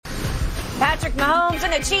Patrick Mahomes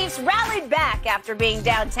and the Chiefs rallied back after being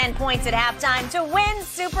down 10 points at halftime to win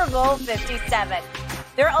Super Bowl 57.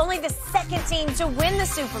 They're only the second team to win the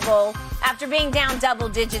Super Bowl after being down double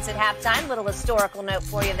digits at halftime. Little historical note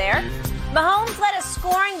for you there. Mahomes led a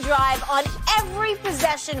scoring drive on every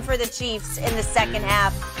possession for the Chiefs in the second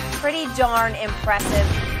half. Pretty darn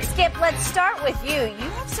impressive. Skip, let's start with you. You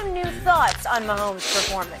have some new thoughts on Mahomes'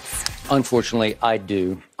 performance. Unfortunately, I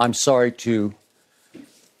do. I'm sorry to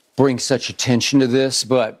bring such attention to this,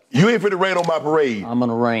 but... You ain't finna rain on my parade. I'm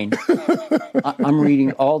gonna rain. I'm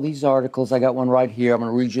reading all these articles. I got one right here. I'm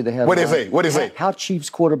gonna read you the headline. What is it? How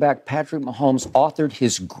Chiefs quarterback Patrick Mahomes authored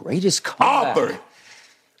his greatest comeback.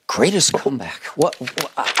 Greatest comeback.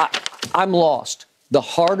 I'm lost. The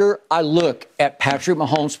harder I look at Patrick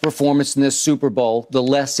Mahomes' performance in this Super Bowl, the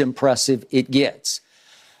less impressive it gets.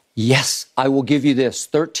 Yes, I will give you this.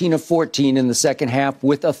 13 of 14 in the second half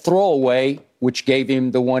with a throwaway, which gave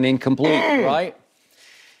him the one incomplete, right?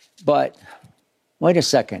 But wait a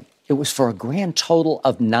second. It was for a grand total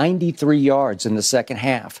of 93 yards in the second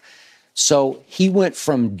half. So he went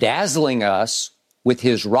from dazzling us with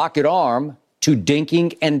his rocket arm to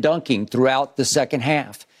dinking and dunking throughout the second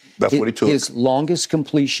half. That's what he took. His longest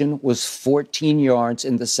completion was 14 yards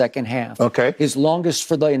in the second half. Okay. His longest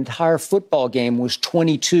for the entire football game was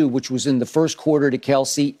 22, which was in the first quarter to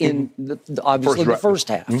Kelsey in obviously the first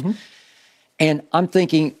half. Mm-hmm. And I'm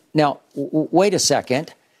thinking, now, wait a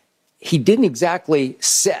second. He didn't exactly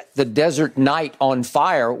set the desert night on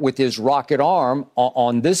fire with his rocket arm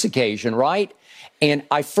on this occasion, right? And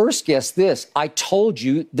I first guessed this. I told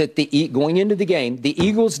you that going into the game, the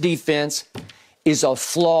Eagles' defense is a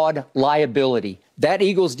flawed liability. That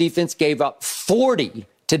Eagles defense gave up 40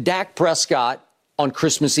 to Dak Prescott on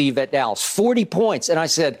Christmas Eve at Dallas. 40 points. And I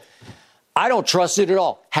said, I don't trust it at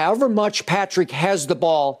all. However much Patrick has the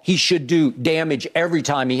ball, he should do damage every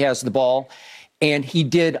time he has the ball. And he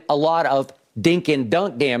did a lot of dink and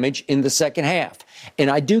dunk damage in the second half. And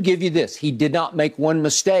I do give you this. He did not make one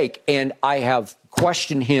mistake. And I have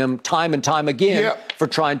questioned him time and time again for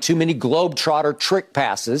trying too many globetrotter trick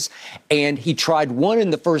passes. And he tried one in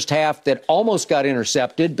the first half that almost got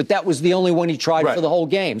intercepted, but that was the only one he tried for the whole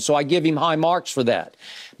game. So I give him high marks for that.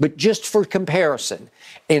 But just for comparison,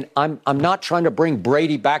 and I'm not trying to bring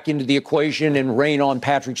Brady back into the equation and rain on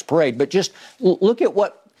Patrick's parade, but just look at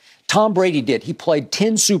what Tom Brady did. He played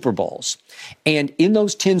 10 Super Bowls. And in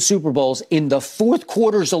those 10 Super Bowls, in the fourth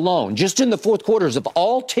quarters alone, just in the fourth quarters of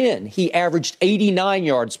all 10, he averaged 89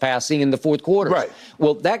 yards passing in the fourth quarter. Right.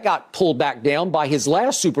 Well, that got pulled back down by his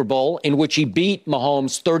last Super Bowl, in which he beat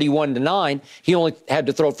Mahomes 31-9. He only had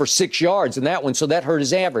to throw for 6 yards in that one, so that hurt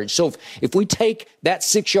his average. So if we take that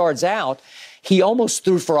 6 yards out, he almost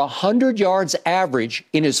threw for 100 yards average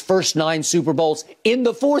in his first 9 Super Bowls in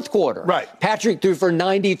the fourth quarter. Right. Patrick threw for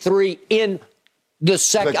 93 in the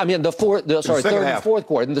third and fourth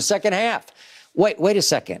quarter, in the second half. Wait a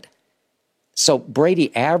second. So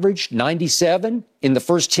Brady averaged 97 in the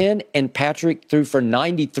first 10, and Patrick threw for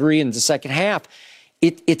 93 in the second half.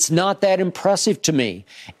 It's not that impressive to me.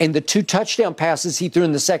 And the 2 touchdown passes he threw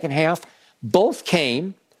in the second half both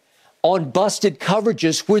came on busted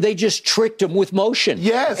coverages where they just tricked him with motion.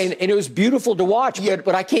 Yes. And it was beautiful to watch,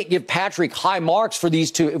 but I can't give Patrick high marks for these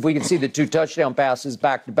 2. If we can see the 2 touchdown passes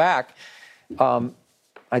back to back,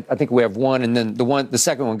 I think we have one, and then the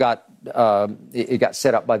second one got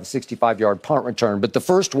set up by the 65-yard punt return. But the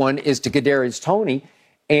first one is to Kadarius Toney,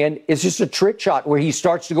 and it's just a trick shot where he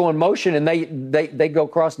starts to go in motion, and they go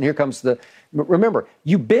across, and here comes the. Remember,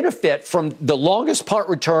 you benefit from the longest punt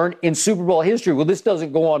return in Super Bowl history. Well, this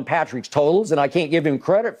doesn't go on Patrick's totals, and I can't give him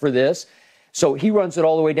credit for this. So he runs it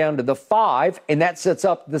all the way down to the 5, and that sets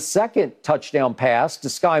up the second touchdown pass to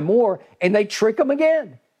Sky Moore, and they trick him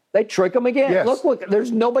again. Yes. Look,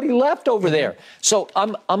 there's nobody left over there. So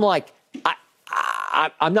I'm like,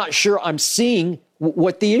 I'm not sure I'm seeing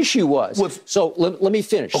what the issue was. So let me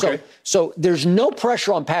finish. Okay. So there's no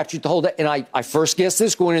pressure on Patrick to hold it, and I first guessed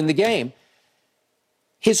this going in the game.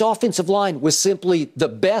 His offensive line was simply the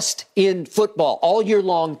best in football. All year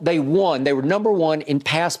long, they won. They were number 1 in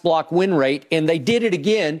pass block win rate, and they did it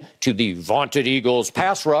again to the vaunted Eagles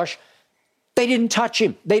pass rush. They didn't touch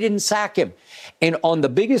him. They didn't sack him. And on the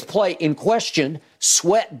biggest play in question,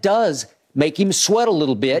 Sweat does make him sweat a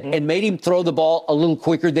little bit and made him throw the ball a little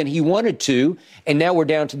quicker than he wanted to. And now we're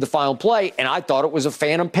down to the final play, and I thought it was a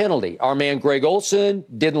phantom penalty. Our man Greg Olsen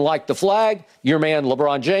didn't like the flag. Your man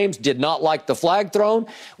LeBron James did not like the flag thrown.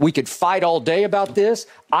 We could fight all day about this.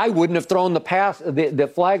 I wouldn't have thrown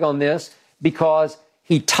the flag on this because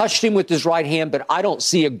He touched him with his right hand, but I don't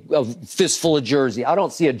see a fistful of jersey. I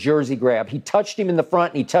don't see a jersey grab. He touched him in the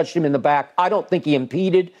front and he touched him in the back. I don't think he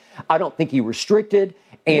impeded. I don't think he restricted.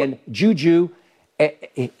 And Juju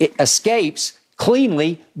it escapes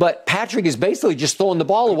cleanly, but Patrick is basically just throwing the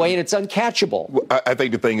ball away, and it's uncatchable. I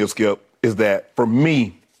think the thing is, Skip, is that for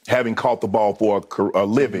me, having caught the ball for a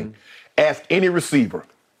living, ask any receiver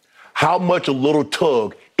how much a little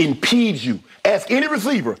tug impedes you. Ask any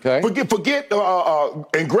receiver. Okay. Forget,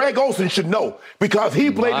 and Greg Olsen should know because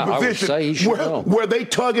he played a position where they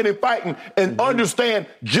tugging and fighting and understand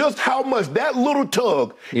just how much that little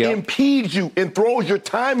tug impedes you and throws your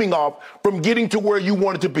timing off from getting to where you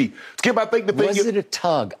want it to be. Skip, I think the thing is... Was it a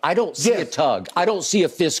tug? I don't see a tug. I don't see a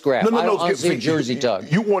fist grab. I don't see a jersey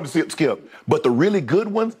tug. You want to see it, Skip. But the really good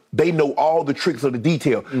ones, they know all the tricks of the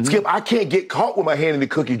detail. Skip, I can't get caught with my hand in the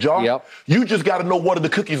cookie jar. You just got to know one of the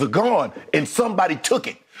cookies are gone and somebody took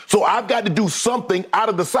it. So I've got to do something out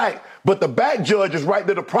of the sight. But the back judge is right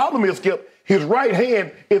there. The problem is, Skip, his right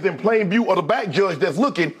hand is in plain view of the back judge that's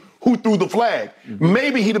looking who threw the flag.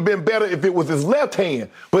 Maybe he'd have been better if it was his left hand.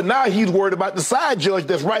 But now he's worried about the side judge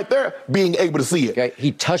that's right there being able to see it. Okay.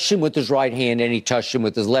 He touched him with his right hand and he touched him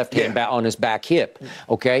with his left hand on his back hip.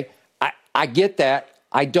 Okay. I get that.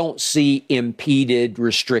 I don't see impeded,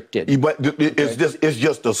 restricted. But it's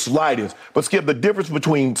just the slightest. But Skip, the difference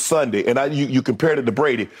between Sunday and you compared it to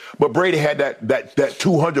Brady, but Brady had that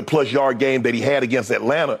 200-plus yard game that he had against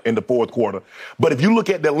Atlanta in the fourth quarter. But if you look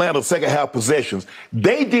at the Atlanta second half possessions,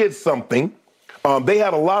 they did something. They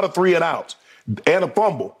had a lot of 3-and-outs and a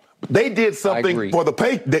fumble. They did something for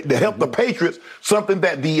to help the Patriots, something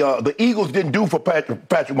that the Eagles didn't do for Patrick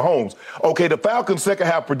Mahomes. Okay, the Falcons' second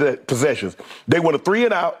half possessions, they went a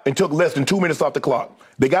 3-and-out and took less than 2 minutes off the clock.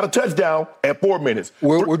 They got a touchdown at 4 minutes.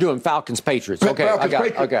 We're doing Falcons-Patriots. Okay,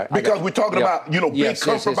 Patriots. Because we're talking about, big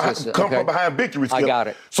come from behind victories. I got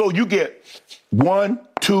it. So you get 1,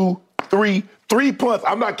 2, 3 punts.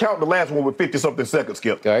 I'm not counting the last one with 50-something seconds,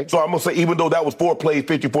 Skip. Okay. So I'm going to say, even though that was 4 plays,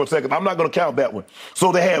 54 seconds, I'm not going to count that one.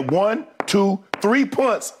 So they had 1, 2, 3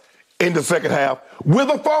 punts in the second half with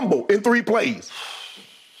a fumble in 3 plays.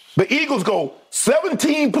 The Eagles go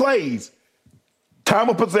 17 plays, time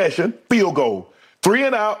of possession, field goal.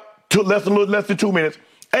 3-and-out, to less than 2 minutes.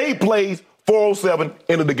 8 plays, 4:07,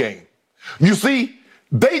 end of the game. You see,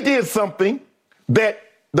 they did something that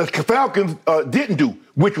the Falcons didn't do,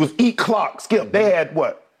 which was eat clock. Skip, they had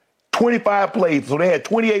 25 plays, so they had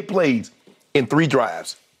 28 plays in 3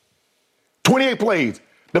 drives. 28 plays.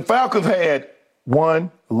 The Falcons had 1,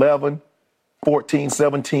 11, 14,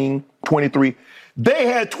 17, 23. They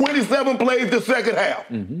had 27 plays the second half.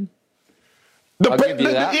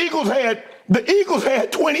 The Eagles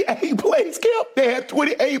had 28 plays, Skip. They had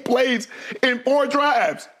 28 plays in 4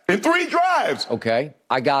 drives. In 3 drives. Okay,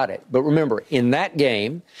 I got it. But remember, in that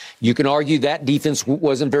game, you can argue that defense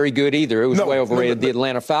wasn't very good either. It was way overrated, the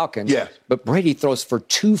Atlanta Falcons. Yeah. But Brady throws for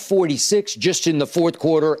 246 just in the fourth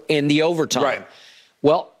quarter and the overtime. Right.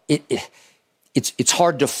 Well, it's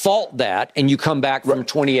hard to fault that, and you come back from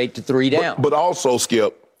 28 to 3 down. But also,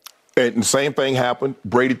 Skip, and the same thing happened.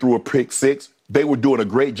 Brady threw a pick 6. They were doing a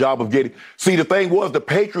great job of getting. See, the thing was, the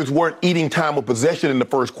Patriots weren't eating time of possession in the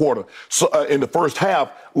first quarter, so in the first half,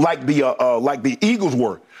 like the Eagles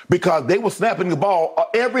were, because they were snapping the ball.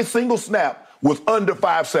 Every single snap was under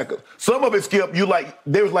 5 seconds. Some of it, Skip,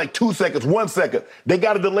 there was 2 seconds, 1 second. They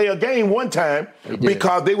got to delay a game one time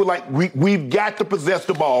because they were like, we've got to possess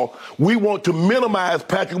the ball. We want to minimize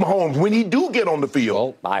Patrick Mahomes when he do get on the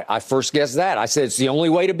field. Well, I first guessed that. I said it's the only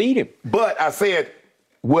way to beat him. But I said,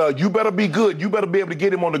 well, you better be good. You better be able to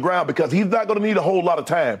get him on the ground because he's not going to need a whole lot of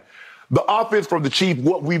time. The offense from the Chiefs,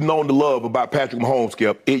 what we've known to love about Patrick Mahomes,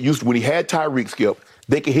 Skip, it used to, when he had Tyreek, Skip,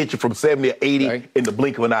 they could hit you from 70 or 80 in the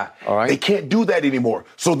blink of an eye. All right. They can't do that anymore.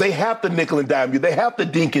 So they have to nickel and dime you. They have to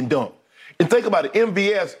dink and dunk. And think about it.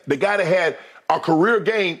 MVS, the guy that had a career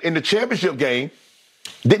game in the championship game,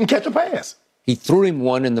 didn't catch a pass. He threw him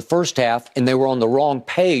one in the first half, and they were on the wrong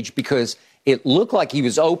page because it looked like he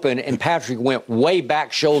was open, and Patrick went way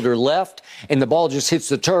back shoulder left, and the ball just hits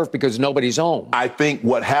the turf because nobody's home. I think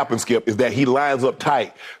what happens, Skip, is that he lines up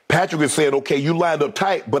tight. Patrick is saying, okay, you lined up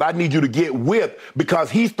tight, but I need you to get width because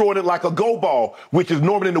he's throwing it like a go ball, which is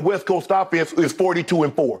normally in the West Coast offense is 42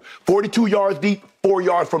 and 4. 42 yards deep, 4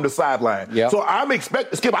 yards from the sideline. Yep. So I'm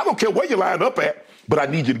expecting, Skip, I don't care where you line up at, but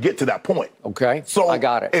I need you to get to that point. Okay, so I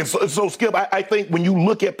got it. And so Skip, I think when you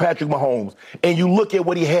look at Patrick Mahomes and you look at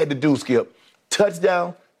what he had to do, Skip,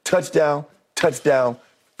 touchdown, touchdown, touchdown,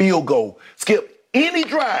 field goal. Skip, any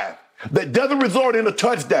drive that doesn't result in a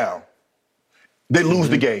touchdown, they lose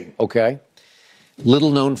the game. Okay.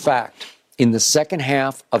 Little known fact. in the second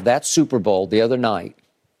half of that Super Bowl the other night,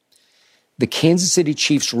 the Kansas City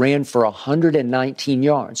Chiefs ran for 119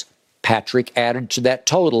 yards. Patrick added to that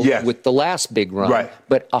total with the last big run. Right.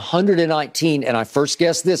 But 119, and I first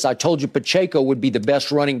guessed this. I told you Pacheco would be the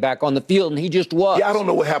best running back on the field, and he just was. Yeah, I don't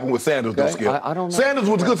know what happened with Sanders, though, Skip. I don't know. Sanders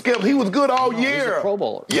was good, Skip. He was good all year. He's a Pro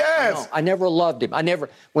Bowler. Yes. I never loved him. I never,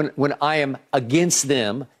 when I am against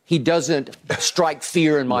them, he doesn't strike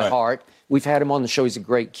fear in my heart. We've had him on the show. He's a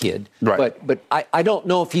great kid. Right. But I don't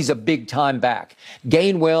know if he's a big-time back.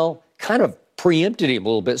 Gainwell kind of preempted him a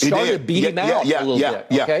little bit, started to beat him out a little bit.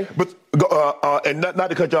 Okay? But and not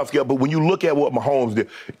to cut you off, Skip, but when you look at what Mahomes did,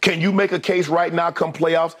 can you make a case right now come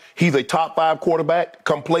playoffs? He's a top 5 quarterback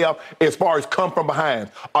come playoff as far as come from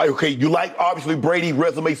behind. Okay, you like, obviously, Brady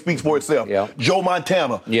resume speaks for itself. Yeah. Joe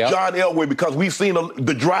Montana, John Elway, because we've seen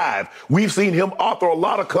the drive. We've seen him author a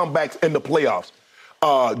lot of comebacks in the playoffs.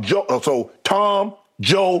 So Tom,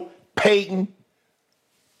 Joe, Peyton,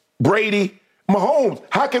 Brady, Mahomes.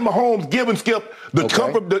 How can Mahomes give and Skip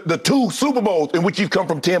come from the 2 Super Bowls in which you've come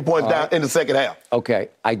from 10 points down in the second half? Okay,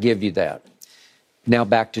 I give you that. Now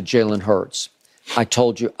back to Jalen Hurts. I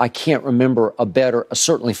told you I can't remember a better,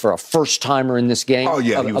 certainly for a first-timer in this game,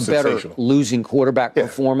 a better losing quarterback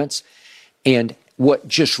performance. And what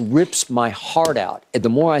just rips my heart out, and the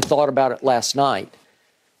more I thought about it last night,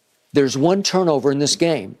 there's one turnover in this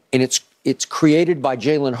game, and it's created by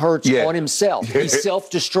Jalen Hurts on himself. He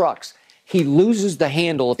self-destructs. He loses the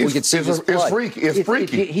handle. If we could see this play. It's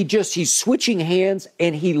freaky. He's switching hands,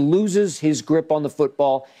 and he loses his grip on the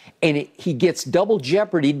football, and he gets double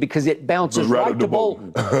jeopardied because it bounces right to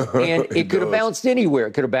Bolton. And it could have bounced anywhere.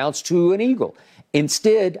 It could have bounced to an Eagle.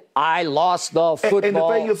 Instead, I lost the football. And the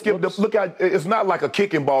thing is, Skip, look at it's not like a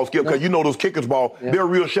kicking ball, Skip, because you know those kickers' ball, they're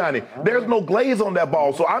real shiny. There's no glaze on that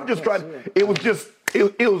ball, so I'm just trying. It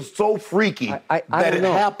was so freaky that it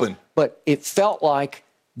happened. But it felt like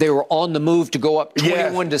they were on the move to go up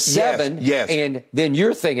 21-7, and then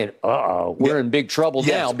you're thinking, we're in big trouble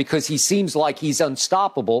now because he seems like he's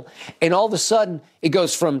unstoppable. And all of a sudden, it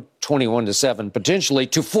goes from 21-7 potentially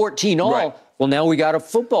to 14-all. Right. Well, now we got a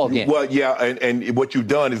football game. Well, and what you've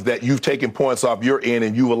done is that you've taken points off your end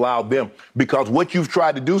and you've allowed them. Because what you've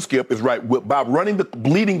tried to do, Skip, is by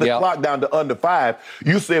bleeding the clock down to under 5,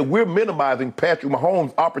 you said we're minimizing Patrick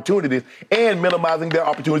Mahomes' opportunities and minimizing their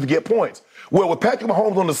opportunity to get points. Well, with Patrick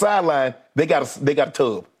Mahomes on the sideline, they got a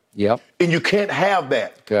tub. Yep. And you can't have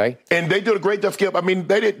that. Okay. And they did a great job, Skip. I mean,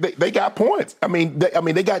 they got points. I mean,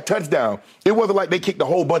 they got touchdown. It wasn't like they kicked a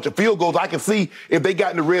whole bunch of field goals. I can see if they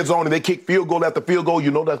got in the red zone and they kicked field goal after field goal,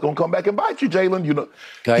 you know that's going to come back and bite you, Jalen. You know,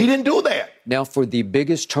 he didn't do that. Now, for the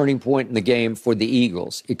biggest turning point in the game for the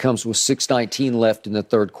Eagles, it comes with 6:19 left in the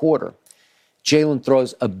third quarter. Jalen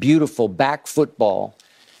throws a beautiful back football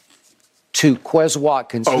to Quez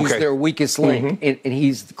Watkins, who's their weakest link, and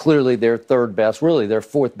he's clearly their third best, really their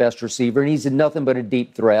fourth best receiver, and he's nothing but a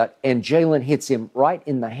deep threat, and Jalen hits him right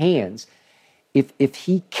in the hands. If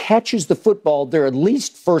he catches the football, they're at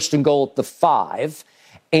least first and goal at the 5,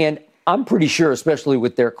 and I'm pretty sure, especially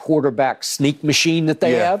with their quarterback sneak machine that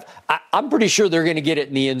they have, I'm pretty sure they're going to get it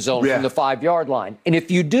in the end zone from the 5-yard line. And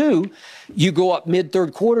if you do, you go up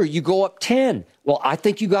mid-third quarter, you go up 10. Well, I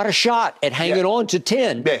think you got a shot at hanging on to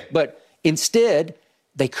 10, but instead,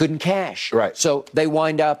 they couldn't cash. Right. So they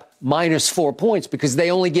wind up -4 points because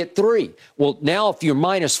they only get 3. Well, now if you're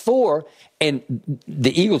 -4 and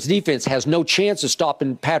the Eagles defense has no chance of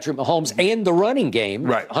stopping Patrick Mahomes and the running game,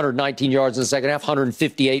 119 yards in the second half,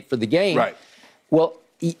 158 for the game. Right. Well,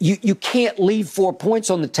 you can't leave 4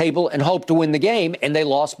 points on the table and hope to win the game, and they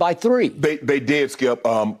lost by 3. They did, Skip,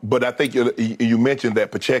 but I think you mentioned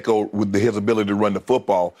that Pacheco, with his ability to run the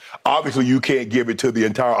football, obviously you can't give it to the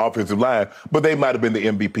entire offensive line, but they might have been the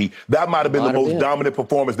MVP. That might have been the most dominant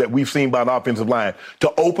performance that we've seen by an offensive line,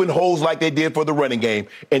 to open holes like they did for the running game,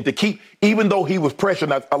 and to keep, even though he was pressured,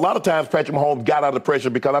 now, a lot of times Patrick Mahomes got out of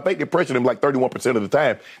pressure because I think they pressured him like 31% of the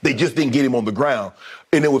time. They just didn't get him on the ground.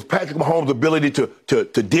 And it was Patrick Mahomes' ability to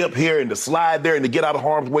dip here and to slide there and to get out of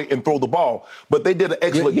harm's way and throw the ball. But they did an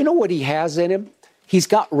excellent... You know what he has in him? He's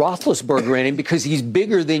got Roethlisberger in him because he's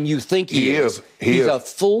bigger than you think he is. He's a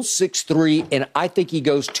full 6'3", and I think he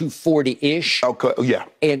goes 240-ish. Okay, yeah.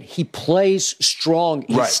 And he plays strong.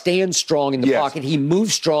 He stands strong in the pocket. He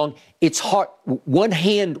moves strong. It's hard. One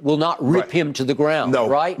hand will not rip him to the ground,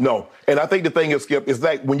 right? No. And I think the thing is, Skip, is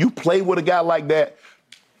that when you play with a guy like that,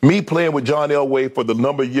 me playing with John Elway for the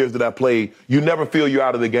number of years that I played, you never feel you're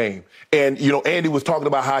out of the game. And, you know, Andy was talking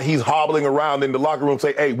about how he's hobbling around in the locker room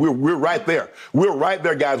saying, hey, we're right there. We're right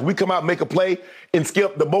there, guys. We come out and make a play, And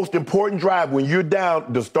Skip, the most important drive when you're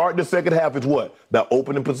down to start the second half is what? The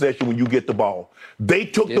opening possession when you get the ball. They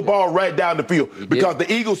took the ball right down the field because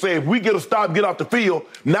the Eagles say if we get a stop, get off the field,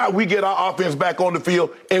 now we get our offense back on the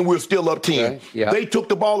field and we're still up 10. Okay. Yeah. They took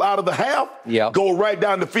the ball out of the half, go right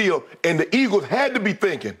down the field, and the Eagles had to be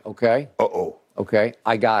thinking, Okay,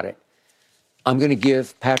 I got it. I'm going to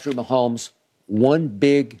give Patrick Mahomes one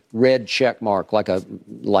big red check mark, like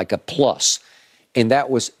a plus. And that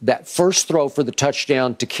was that first throw for the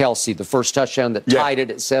touchdown to Kelce, the first touchdown that tied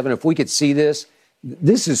it at 7. If we could see this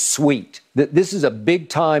is sweet. This is a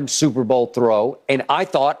big-time Super Bowl throw, and I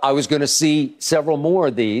thought I was going to see several more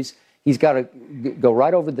of these. He's got to go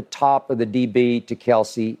right over the top of the DB to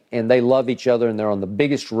Kelce, and they love each other, and they're on the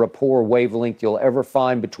biggest rapport wavelength you'll ever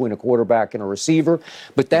find between a quarterback and a receiver.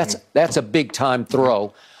 But that's a big-time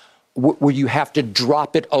throw. Where you have to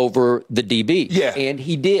drop it over the DB. Yeah. And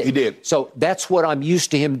he did. He did. So that's what I'm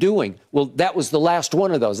used to him doing. Well, that was the last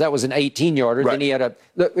one of those. That was an 18-yarder. Right. Then he had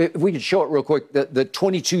if we could show it real quick, the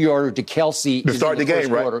 22-yarder to Kelce. To start the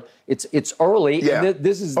game, right? Quarter. It's early. Yeah. And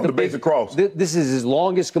this is the basic cross. This is his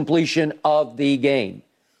longest completion of the game.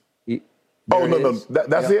 No.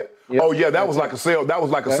 That's it? Yep. Oh, yeah, that was like a sail. That was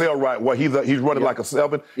like a sail right where he's running like a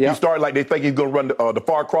 7. He started like they think he's going to run the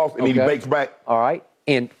far cross, and then he bakes back. All right.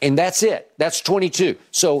 And that's it. That's 22.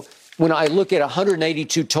 So when I look at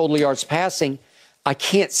 182 total yards passing, I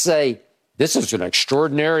can't say this is an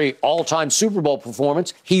extraordinary all-time Super Bowl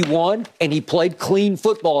performance. He won, and he played clean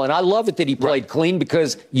football. And I love it that he played clean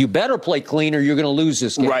because you better play clean or you're going to lose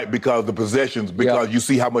this game. Right, because the possessions, because you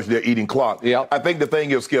see how much they're eating clock. Yeah. I think the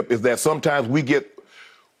thing is, Skip, is that sometimes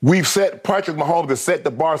Patrick Mahomes has set the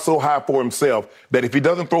bar so high for himself that if he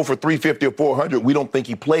doesn't throw for 350 or 400, we don't think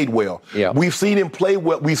he played well. Yeah. We've seen him play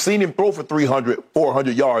well. We've seen him throw for 300,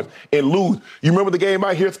 400 yards and lose. You remember the game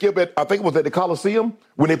out here, Skip, I think it was at the Coliseum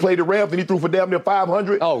when they played the Rams and he threw for damn near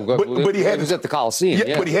 500? Oh, but he had it was at the Coliseum.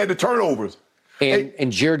 Yeah. But he had the turnovers.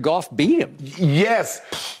 And Jared Goff beat him. Yes.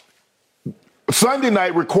 Sunday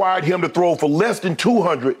night required him to throw for less than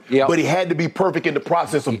 200, but he had to be perfect in the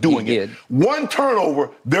process of doing it. One turnover,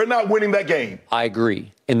 they're not winning that game. I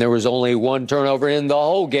agree. And there was only one turnover in the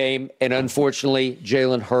whole game, and unfortunately,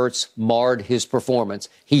 Jalen Hurts marred his performance.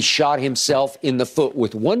 He shot himself in the foot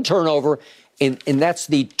with one turnover, and that's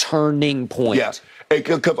the turning point. Yeah,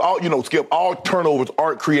 because Skip, all turnovers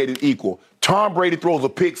aren't created equal. Tom Brady throws a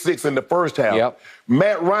pick 6 in the first half. Yep.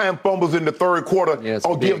 Matt Ryan fumbles in the third quarter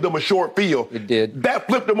or give them a short field. It did. That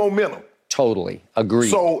flipped the momentum. Totally. Agreed.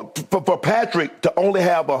 So for Patrick to only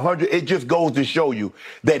have 100, it just goes to show you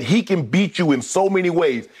that he can beat you in so many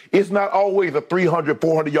ways. It's not always a 300,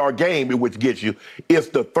 400-yard game in which gets you. It's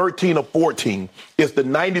the 13 or 14. It's the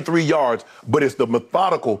 93 yards, but it's the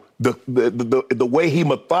methodical, the way he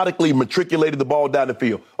methodically matriculated the ball down the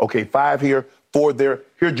field. Okay, 5 here, 4 there.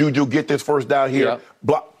 Here, Juju, get this first down here.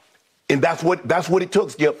 Block. And that's what it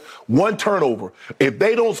took, Skip. One turnover. If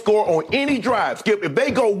they don't score on any drive, Skip, if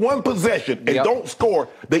they go one possession and don't score,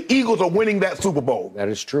 the Eagles are winning that Super Bowl. That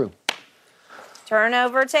is true.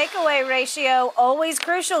 Turnover takeaway ratio, always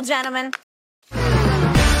crucial, gentlemen.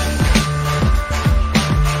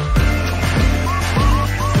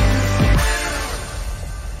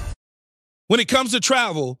 When it comes to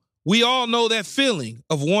travel, we all know that feeling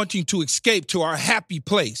of wanting to escape to our happy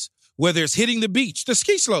place. Whether it's hitting the beach, the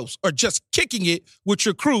ski slopes, or just kicking it with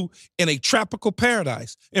your crew in a tropical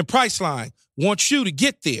paradise. And Priceline wants you to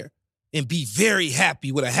get there and be very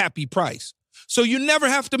happy with a happy price. So you never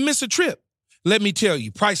have to miss a trip. Let me tell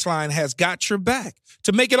you, Priceline has got your back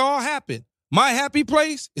to make it all happen. My happy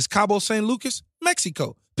place is Cabo San Lucas,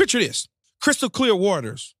 Mexico. Picture this: crystal clear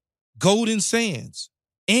waters, golden sands,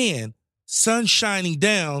 and sun shining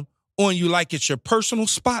down on you like it's your personal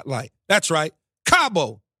spotlight. That's right,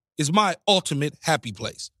 Cabo is my ultimate happy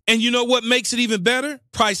place. And you know what makes it even better?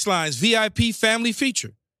 Priceline's VIP family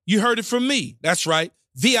feature. You heard it from me. That's right,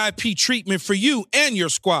 VIP treatment for you and your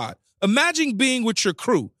squad. Imagine being with your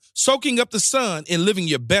crew, soaking up the sun and living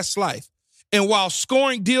your best life. And while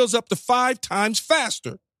scoring deals up to 5 times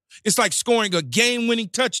faster, it's like scoring a game-winning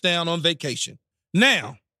touchdown on vacation.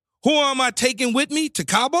 Now, who am I taking with me to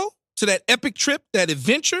Cabo? To that epic trip, that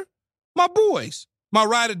adventure? My boys, my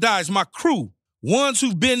ride or dies, my crew. Ones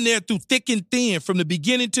who've been there through thick and thin from the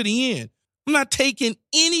beginning to the end. I'm not taking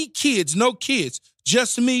any kids, no kids,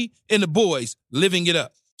 just me and the boys living it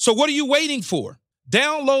up. So what are you waiting for?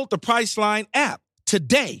 Download the Priceline app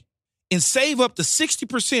today and save up to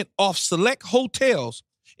 60% off select hotels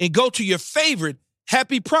and go to your favorite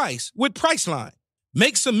happy price with Priceline.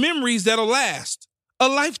 Make some memories that'll last a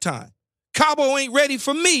lifetime. Cabo ain't ready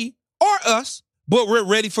for me or us, but we're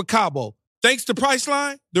ready for Cabo. Thanks to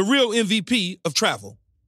Priceline, the real MVP of travel.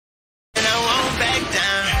 You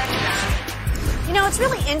know, it's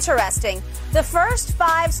really interesting. The first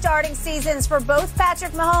 5 starting seasons for both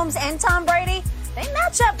Patrick Mahomes and Tom Brady, they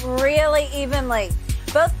match up really evenly.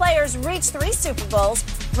 Both players reached 3 Super Bowls.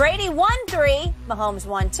 Brady won 3, Mahomes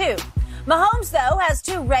won 2. Mahomes, though, has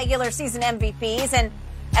 2 regular season MVPs, and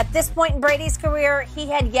at this point in Brady's career, he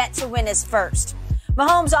had yet to win his first.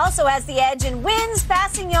 Mahomes also has the edge in wins,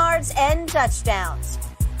 passing yards, and touchdowns.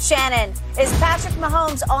 Shannon, is Patrick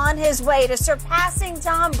Mahomes on his way to surpassing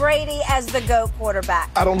Tom Brady as the GOAT quarterback?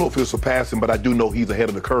 I don't know if he'll surpass him, but I do know he's ahead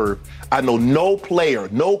of the curve. I know no player,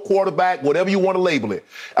 no quarterback, whatever you want to label it.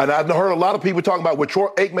 And I've heard a lot of people talking about, well, Troy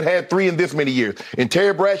Aikman had 3 in this many years, and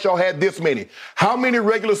Terry Bradshaw had this many. How many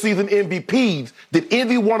regular season MVPs did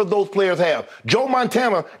any one of those players have? Joe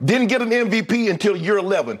Montana didn't get an MVP until year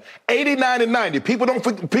 11. 89 and 90. People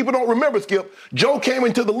don't remember, Skip. Joe came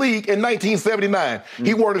into the league in 1979.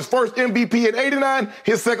 He won his first MVP in 89,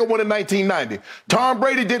 his second one in 1990. Tom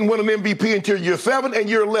Brady didn't win an MVP until year 7 and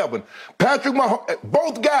year 11. Patrick Mahomes,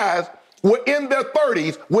 both guys were in their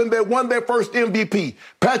 30s when they won their first MVP.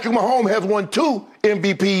 Patrick Mahomes has won 2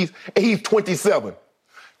 MVPs, and he's 27.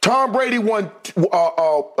 Tom Brady won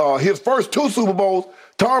his first 2 Super Bowls.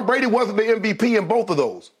 Tom Brady wasn't the MVP in both of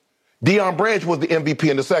those. Deion Branch was the MVP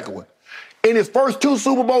in the second one. In his first 2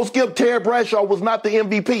 Super Bowls, Skip, Terry Bradshaw was not the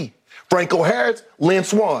MVP. Franco Harris, Lynn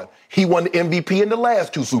Swann. He won the MVP in the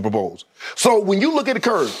last 2 Super Bowls. So when you look at the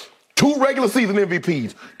curve, 2 regular season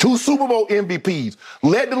MVPs, 2 Super Bowl MVPs,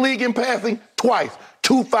 led the league in passing twice,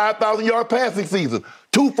 2 5,000-yard passing seasons,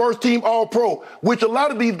 2 first-team All-Pro, which a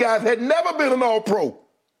lot of these guys had never been an All-Pro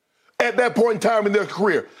at that point in time in their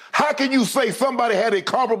career. How can you say somebody had a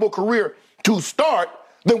comparable career to start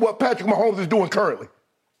than what Patrick Mahomes is doing currently?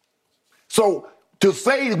 So to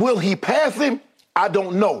say, will he pass him? I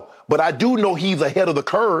don't know. But I do know he's ahead of the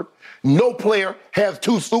curve. No player has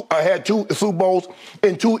had 2 Super Bowls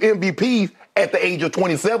and 2 MVPs at the age of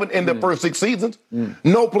 27 in their first 6 seasons.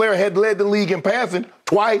 No player had led the league in passing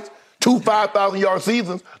twice, 2 5,000-yard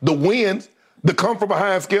seasons, the wins, the come from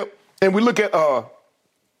behind, Skip. And we look at,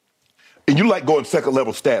 and you like going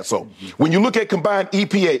second-level stats. So when you look at combined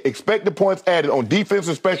EPA, expected points added on defense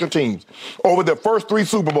and special teams, over their first 3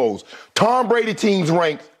 Super Bowls, Tom Brady teams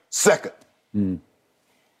ranked 2nd.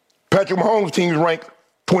 Patrick Mahomes' team ranked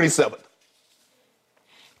 27th.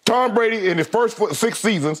 Tom Brady, in his first 6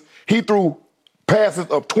 seasons, he threw passes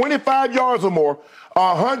of 25 yards or more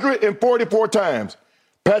 144 times.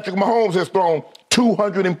 Patrick Mahomes has thrown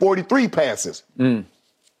 243 passes. Come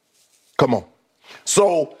on.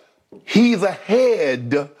 So he's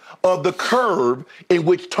ahead of the curve in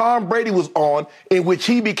which Tom Brady was on, in which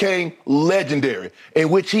he became legendary, in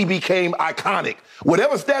which he became iconic.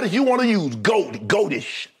 Whatever status you want to use,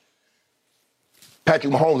 goatish.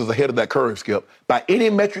 Patrick Mahomes is ahead of that curve, Skip. By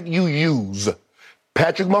any metric you use,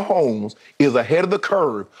 Patrick Mahomes is ahead of the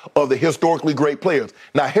curve of the historically great players.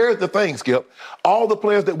 Now, here's the thing, Skip. All the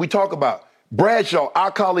players that we talk about, Bradshaw,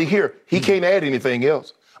 our colleague here, he can't add anything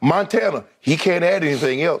else. Montana, he can't add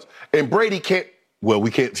anything else. And Brady can't, well,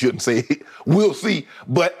 shouldn't say it. We'll see.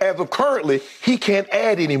 But as of currently, he can't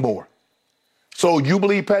add anymore. So you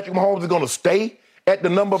believe Patrick Mahomes is going to stay at the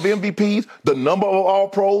number of MVPs, the number of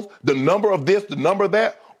All-Pros, the number of this, the number of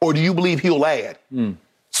that, or do you believe he'll add?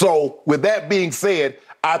 So with that being said,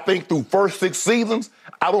 I think through first 6 seasons,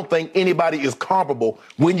 I don't think anybody is comparable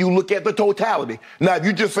when you look at the totality. Now, if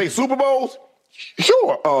you just say Super Bowls,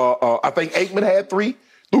 sure. I think Aikman had 3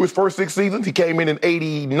 through his first 6 seasons. He came in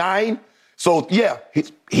 89. So, yeah,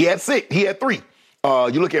 he had 6. He had 3.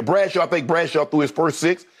 You look at Bradshaw, I think Bradshaw through his first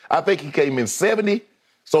 6. I think he came in 70.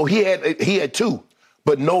 So he had 2.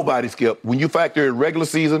 But nobody, Skip, when you factor in regular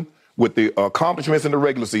season with the accomplishments in the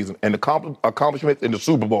regular season and the accomplishments in the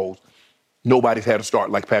Super Bowls, nobody's had a start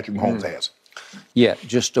like Patrick Mahomes has. Yeah,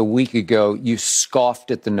 just a week ago, you scoffed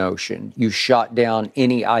at the notion. You shot down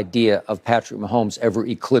any idea of Patrick Mahomes ever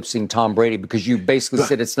eclipsing Tom Brady because you basically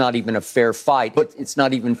said it's not even a fair fight. But it's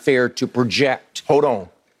not even fair to project. Hold on.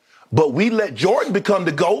 But we let Jordan become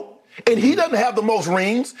the GOAT. And he doesn't have the most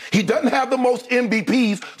rings. He doesn't have the most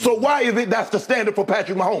MVPs. So why is it that's the standard for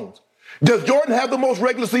Patrick Mahomes? Does Jordan have the most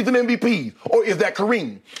regular season MVPs? Or is that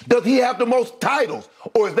Kareem? Does he have the most titles?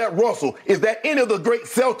 Or is that Russell? Is that any of the great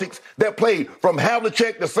Celtics that played from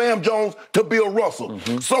Havlicek to Sam Jones to Bill Russell?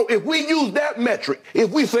 So if we use that metric, if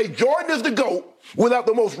we say Jordan is the GOAT without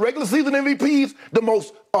the most regular season MVPs, the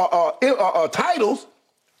most titles,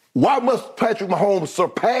 Why must Patrick Mahomes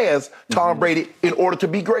surpass Tom Brady in order to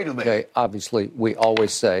be greater than? Okay, obviously, we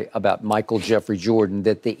always say about Michael Jeffrey Jordan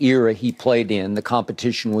that the era he played in, the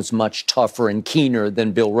competition was much tougher and keener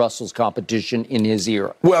than Bill Russell's competition in his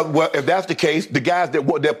era. Well, if that's the case, the guys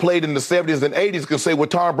that played in the 70s and 80s can say, well,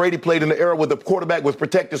 Tom Brady played in the era where the quarterback was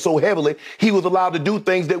protected so heavily, he was allowed to do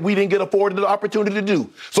things that we didn't get afforded the opportunity to do.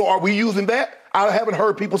 So are we using that? I haven't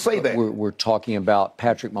heard people say that. We're talking about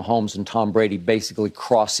Patrick Mahomes and Tom Brady basically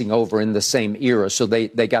crossing over in the same era, so they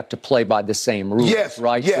got to play by the same rules, yes,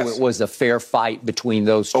 right? Yes. So it was a fair fight between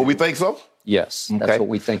those two. Oh, we think so? Yes, okay. That's what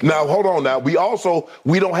we think. Now, hold on now. We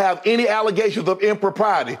don't have any allegations of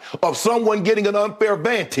impropriety, of someone getting an unfair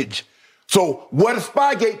advantage. So what does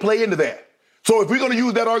Spygate play into that? So if we're going to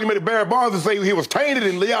use that argument of Barry Bonds and say he was tainted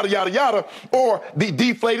and yada, yada, yada, or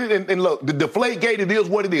deflated and look, the Deflategate, it is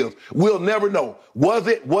what it is. We'll never know. Was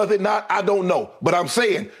it not? I don't know. But I'm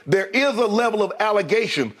saying there is a level of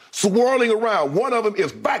allegation swirling around. One of them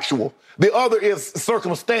is factual. The other is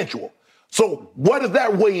circumstantial. So what does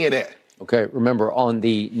that weigh in at? Okay, remember, on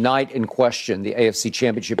the night in question, the AFC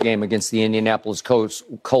Championship game against the Indianapolis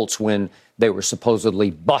Colts when they were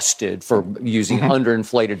supposedly busted for using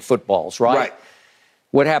underinflated footballs, right? Right.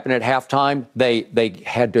 What happened at halftime? They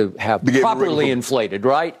had to have properly inflated,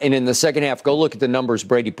 right? And in the second half, go look at the numbers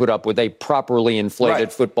Brady put up with a properly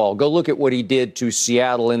inflated football. Go look at what he did to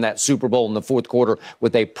Seattle in that Super Bowl in the fourth quarter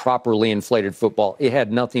with a properly inflated football. It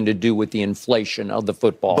had nothing to do with the inflation of the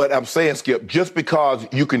football. But I'm saying, Skip, just because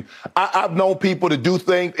you can, I've known people to do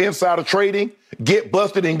things inside of trading, get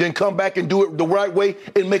busted, and then come back and do it the right way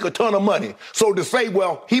and make a ton of money. So to say,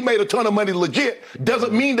 well, he made a ton of money legit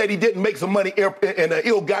doesn't mean that he didn't make some money in an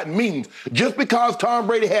ill-gotten means. Just because Tom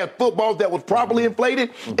Brady had footballs that was properly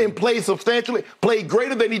inflated and played substantially, played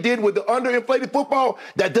greater than he did with the underinflated football,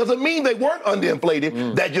 that doesn't mean they weren't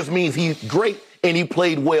underinflated. That just means he's great and he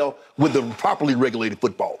played well with the properly regulated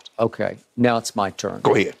footballs. Okay, now it's my turn.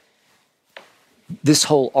 Go ahead. This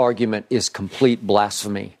whole argument is complete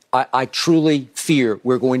blasphemy. I truly fear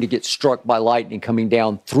we're going to get struck by lightning coming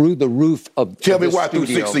down through the roof of Tell me why studio.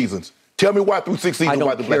 through 6 seasons. Tell me why through 6 seasons. I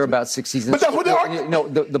don't care about 6 seasons. But that's what they are. No,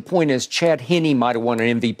 the point is Chad Henne might have won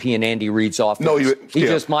an MVP in Andy Reid's offense. No, he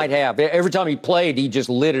just might have. Every time he played, he just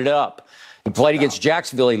lit it up. He played against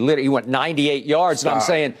Jacksonville. He went 98 yards. Stop. And I'm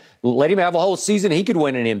saying, let him have a whole season. He could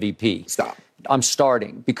win an MVP. Stop. I'm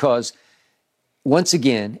starting because, once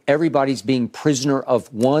again, everybody's being prisoner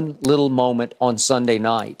of one little moment on Sunday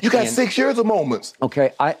night. You got 6 years of moments.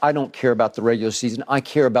 Okay, I don't care about the regular season. I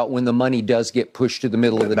care about when the money does get pushed to the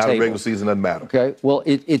middle of the table. Not a regular season doesn't matter. Okay, well,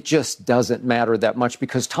 it just doesn't matter that much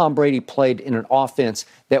because Tom Brady played in an offense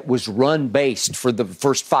that was run-based for the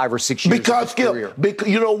first 5 or 6 years of his career. Because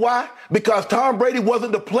you know why? Because Tom Brady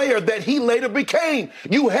wasn't the player that he later became.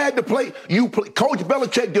 You had to play. Coach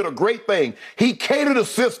Belichick did a great thing. He catered a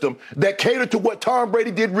system that catered to what Tom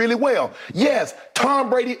Brady did really well. Yes, Tom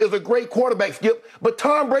Brady is a great quarterback, Skip, but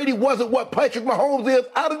Tom Brady wasn't what Patrick Mahomes is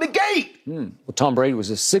out of the gate. Well, Tom Brady was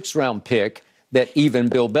a 6th-round pick that even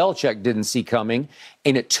Bill Belichick didn't see coming,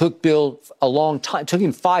 and it took Bill a long time. It took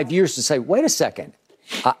him 5 years to say, wait a second,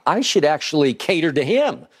 I should actually cater to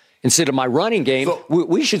him. Instead of my running game, so,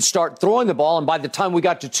 we should start throwing the ball. And by the time we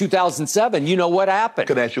got to 2007, you know what happened.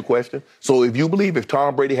 Can I ask you a question? So if you believe if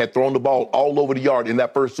Tom Brady had thrown the ball all over the yard in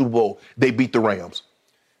that first Super Bowl, they beat the Rams.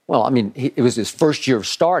 Well, I mean, it was his first year of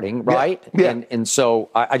starting, right? Yeah. And so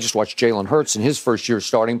I just watched Jalen Hurts in his first year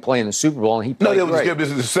starting playing the Super Bowl, and he played great. This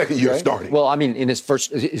is his second year starting. Well, I mean, in his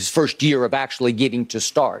first year of actually getting to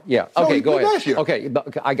start. Yeah. Okay, go ahead. Last year. Okay,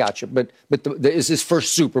 I got you. But is his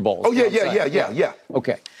first Super Bowl? Oh, yeah.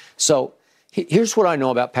 Okay. So here's what I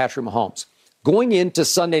know about Patrick Mahomes. Going into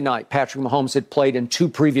Sunday night, Patrick Mahomes had played in 2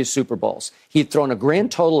 previous Super Bowls. He had thrown a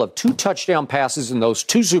grand total of 2 touchdown passes in those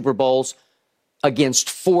 2 Super Bowls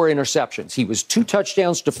against 4 interceptions. He was 2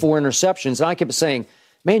 touchdowns to 4 interceptions. And I kept saying,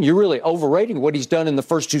 man, you're really overrating what he's done in the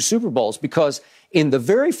first 2 Super Bowls, because in the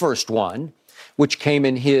very first one, which came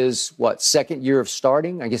in his, second year of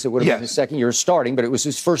starting? I guess it would have been his second year of starting, but it was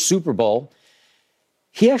his first Super Bowl.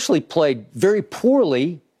 He actually played very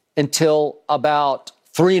poorly until about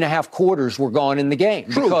 3.5 quarters were gone in the game.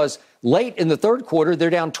 True. Because late in the third quarter, they're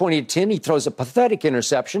down 20-10. He throws a pathetic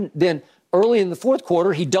interception. Then early in the fourth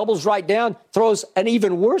quarter, he doubles right down, throws an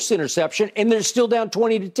even worse interception, and they're still down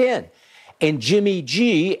 20-10. And Jimmy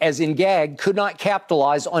G, as in Gag, could not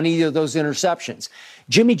capitalize on either of those interceptions.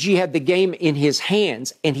 Jimmy G had the game in his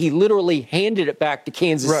hands, and he literally handed it back to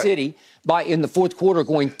Kansas City in the fourth quarter,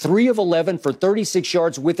 going 3 of 11 for 36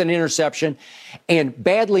 yards with an interception, and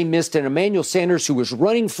badly missed an Emmanuel Sanders who was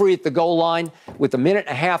running free at the goal line with a minute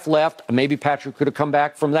and a half left. Maybe Patrick could have come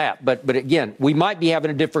back from that. But again, we might be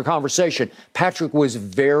having a different conversation. Patrick was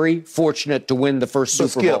very fortunate to win the first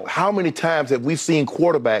Super Bowl. How many times have we seen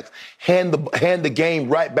quarterbacks hand the game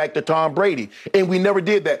right back to Tom Brady? And we never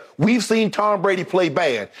did that. We've seen Tom Brady play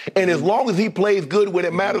bad. And as long as he plays good when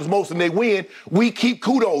it matters most and they win, we keep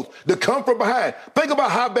kudos. The come from behind. Think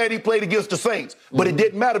about how bad he played against the Saints, but it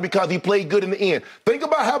didn't matter because he played good in the end. Think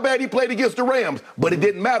about how bad he played against the Rams, but it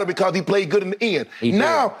didn't matter because he played good in the end.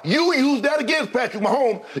 Now, you use that against Patrick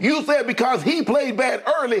Mahomes. You said because he played bad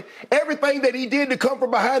early, everything that he did to come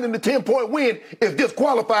from behind in the 10-point win is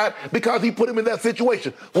disqualified because he put him in that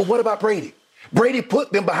situation. Well, what about Brady? Brady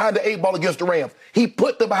put them behind the 8 ball against the Rams. He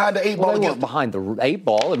put them behind the 8 ball against behind the 8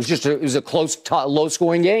 ball. It was just a close,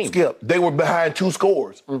 low-scoring game. Skip, they were behind 2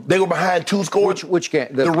 scores. They were behind 2 scores. Which game?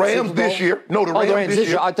 The Rams this year. No, the Rams this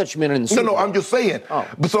year. I thought you meant in the Super Bowl. No, I'm just saying.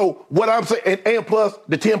 So what I'm saying, and plus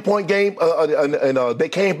the 10-point game, and they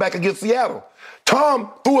came back against Seattle.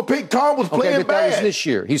 Tom threw a pick. Tom was playing bad. That was this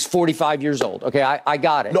year. He's 45 years old. Okay, I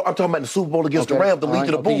got it. No, I'm talking about the Super Bowl against the Rams, the lead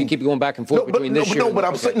to the boom. You keep going back and forth between this year.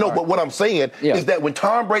 But what I'm saying is that when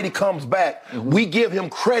Tom Brady comes back, we give him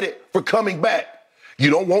credit for coming back. You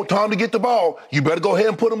don't want Tom to get the ball. You better go ahead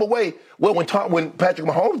and put him away. Well, when Patrick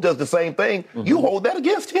Mahomes does the same thing, you hold that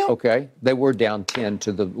against him. Okay. They were down 10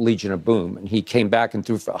 to the Legion of Boom, and he came back and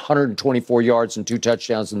threw for 124 yards and 2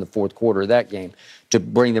 touchdowns in the fourth quarter of that game to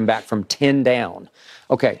bring them back from 10 down.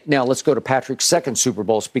 Okay, now let's go to Patrick's second Super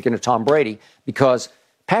Bowl, speaking of Tom Brady, because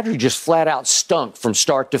Patrick just flat out stunk from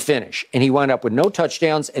start to finish, and he wound up with no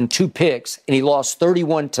touchdowns and 2 picks, and he lost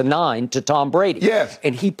 31-9 to Tom Brady. Yes.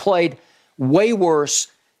 And he played way worse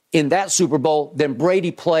in that Super Bowl than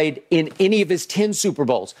Brady played in any of his 10 Super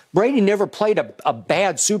Bowls. Brady never played a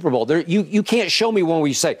bad Super Bowl. You can't show me one where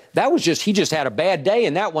you say, that was just, he just had a bad day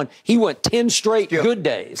in that one. He went 10 straight good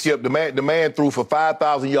days. Skip, the man threw for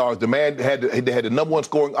 5,000 yards. The man had the number 1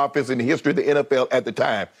 scoring offense in the history of the NFL at the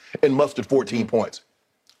time and mustered 14 points.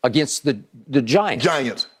 Against the Giants.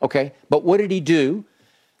 Giants. Okay, but what did he do?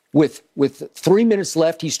 With 3 minutes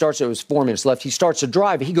left, it was 4 minutes left, he starts a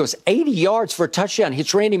drive. He goes 80 yards for a touchdown,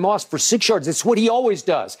 hits Randy Moss for 6 yards. That's what he always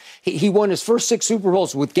does. He won his first 6 Super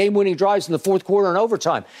Bowls with game-winning drives in the fourth quarter and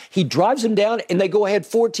overtime. He drives them down, and they go ahead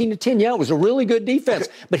 14-10. Yeah, it was a really good defense,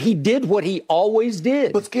 but he did what he always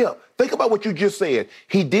did. But Skip, think about what you just said.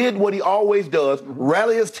 He did what he always does,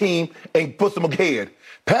 rally his team, and puts them ahead.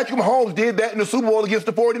 Patrick Mahomes did that in the Super Bowl against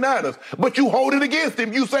the 49ers, but you hold it against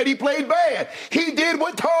him. You said he played bad. He did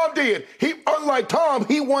what Tom did. Unlike Tom,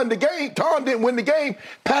 he won the game. Tom didn't win the game.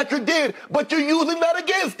 Patrick did, but you're using that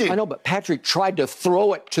against him. I know, but Patrick tried to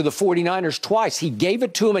throw it to the 49ers twice. He gave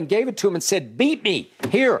it to him and said, beat me.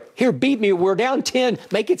 Here, beat me. We're down 10.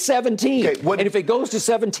 Make it 17. Okay, and if it goes to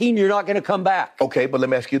 17, you're not going to come back. Okay, but let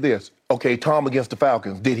me ask you this. Okay, Tom against the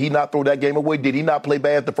Falcons. Did he not throw that game away? Did he not play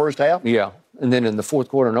bad the first half? Yeah. And then in the fourth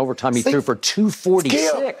quarter and overtime, he threw for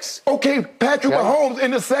 246. Okay, Patrick Mahomes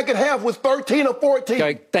in the second half was 13 or 14.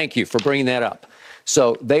 Okay, thank you for bringing that up.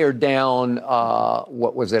 So they are down,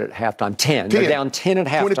 what was it at halftime? 10. They're down 10 at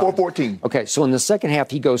halftime. 24-14. Okay, so in the second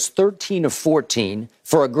half, he goes 13 of 14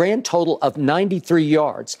 for a grand total of 93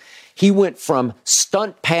 yards. He went from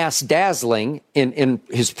stunt pass dazzling in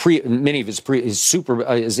his many of his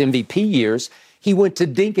MVP years. He went to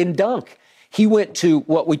dink and dunk. He went to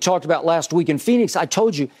what we talked about last week in Phoenix. I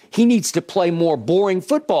told you he needs to play more boring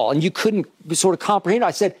football, and you couldn't sort of comprehend.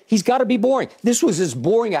 I said, he's got to be boring. This was as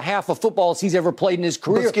boring a half of football as he's ever played in his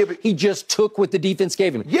career. He just took what the defense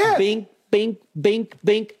gave him. Yeah. Bing, bing, bing,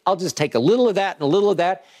 bing. I'll just take a little of that and a little of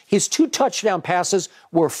that. His 2 touchdown passes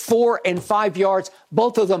were 4 and 5 yards.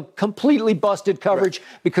 Both of them completely busted coverage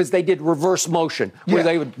because they did reverse motion, where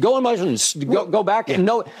they would go in motion and go back and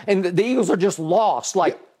the Eagles are just lost.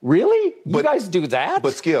 Really? You guys do that?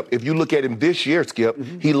 But, Skip, if you look at him this year, Skip,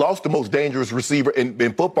 he lost the most dangerous receiver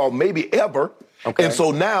in football maybe ever. Okay. And so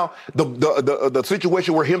now the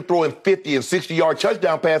situation where him throwing 50 and 60-yard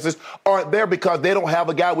touchdown passes aren't there because they don't have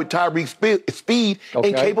a guy with Tyreek's speed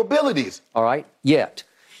and capabilities. All right. Yet,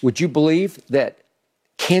 would you believe that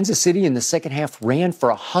Kansas City in the second half ran for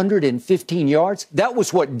 115 yards. That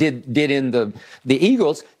was what did in the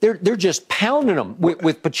Eagles. They're just pounding them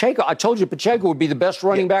with Pacheco. I told you Pacheco would be the best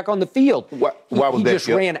running back on the field. Why was he that? Just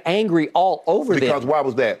ran angry all over them. Because why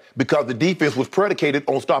was that? Because the defense was predicated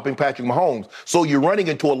on stopping Patrick Mahomes. So you're running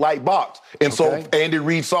into a light box. And so Andy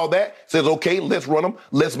Reid saw that, says, okay, let's run them.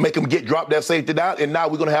 Let's make them drop that safety down. And now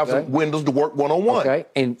we're going to have some windows to work one-on-one. Okay.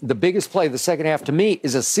 And the biggest play of the second half to me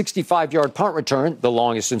is a 65-yard punt return, the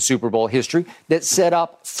longest in Super Bowl history, that set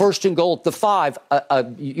up 1st and goal at the 5.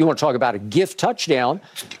 You want to talk about a gift touchdown,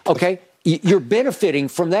 okay? You're benefiting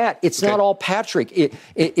from that. It's not all Patrick.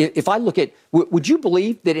 If I look at, would you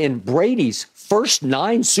believe that in Brady's first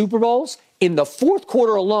 9 Super Bowls, in the fourth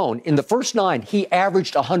quarter alone, in the first 9, he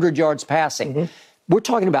averaged 100 yards passing. Mm-hmm. We're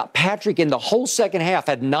talking about Patrick in the whole second half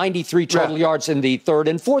had 93 total yards in the third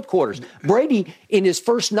and fourth quarters. Brady, in his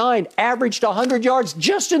first 9, averaged 100 yards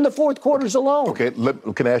just in the fourth quarters alone. Okay,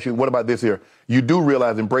 can I ask you, what about this here? You do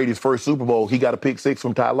realize in Brady's first Super Bowl, he got a pick 6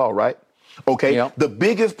 from Ty Law, right? Okay, the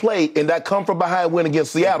biggest play in that come from behind win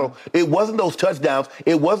against Seattle, it wasn't those touchdowns.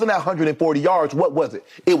 It wasn't that 140 yards. What was it?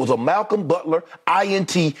 It was a Malcolm Butler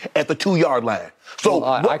INT at the 2-yard line. So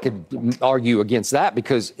I could argue against that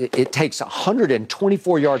because it takes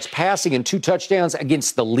 124 yards passing and 2 touchdowns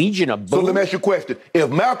against the Legion of Boom. So let me ask you a question. If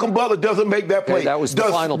Malcolm Butler doesn't make that play, that was the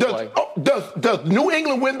final play. Does New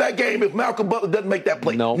England win that game if Malcolm Butler doesn't make that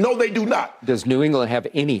play? No. No, they do not. Does New England have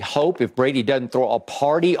any hope if Brady doesn't throw a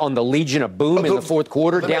party on the Legion of Boom in the fourth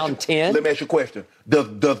quarter, down 10? Let me ask you a question. Does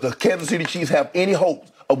the Kansas City Chiefs have any hope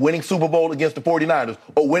of winning Super Bowl against the 49ers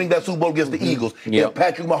or winning that Super Bowl against the Eagles if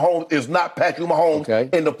Patrick Mahomes is not Patrick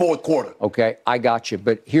Mahomes in the fourth quarter? Okay, I got you.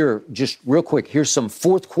 But here, just real quick, here's some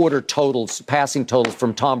fourth quarter totals, passing totals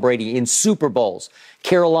from Tom Brady in Super Bowls.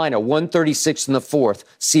 Carolina, 136 in the fourth.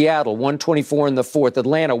 Seattle, 124 in the fourth.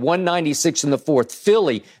 Atlanta, 196 in the fourth.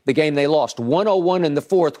 Philly, the game they lost, 101 in the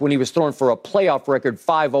fourth when he was throwing for a playoff record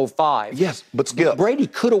 505. Yes, but Skip, Brady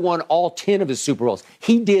could have won all 10 of his Super Bowls.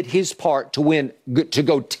 He did his part to win, to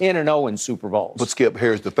go 10-0 in Super Bowls. But Skip,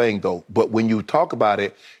 here's the thing, though. But when you talk about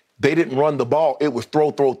it, they didn't run the ball. It was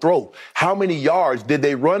throw, throw, throw. How many yards did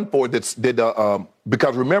they run for?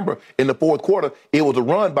 Because remember, in the fourth quarter, it was a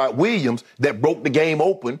run by Williams that broke the game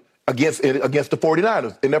open against the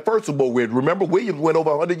 49ers in their first Super Bowl win. Remember, Williams went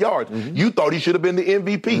over 100 yards. Mm-hmm. You thought he should have been the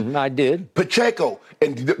MVP. Mm-hmm, I did. Pacheco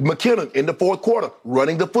and McKinnon in the fourth quarter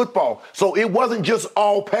running the football. So it wasn't just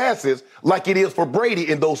all passes like it is for Brady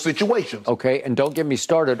in those situations. Okay, and don't get me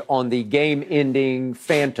started on the game-ending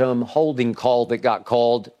phantom holding call that got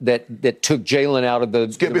called that took Jalen out of the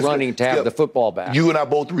running to have the football back. You and I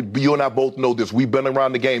both know this. We've been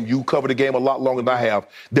around the game. You covered the game a lot longer than I have.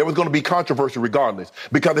 There was going to be controversy regardless.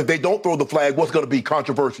 Because if they don't throw the flag, what's going to be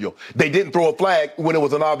controversial? They didn't throw a flag when it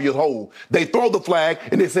was an obvious hold. They throw the flag,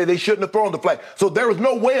 and they say they shouldn't have thrown the flag. So there was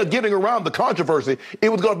no way of getting around the controversy. It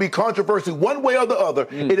was going to be controversy one way or the other.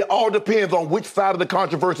 And it all depends on which side of the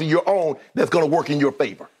controversy you're on that's going to work in your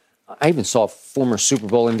favor. I even saw former Super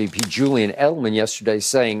Bowl MVP Julian Edelman yesterday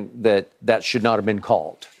saying that should not have been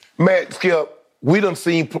called. Matt, Skip, we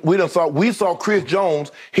saw Chris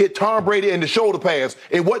Jones hit Tom Brady in the shoulder pass.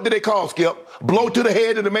 And what did they call, Skip? Blow to the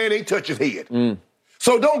head and the man ain't touch his head.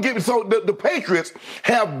 So don't get me. So the Patriots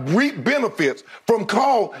have reaped benefits from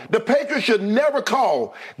call. The Patriots should never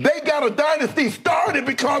call. They got a dynasty started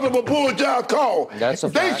because of a bull job call. That's a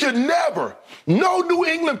fact. They should never. No New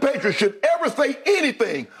England Patriots should ever say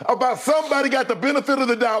anything about somebody got the benefit of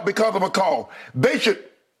the doubt because of a call. They should.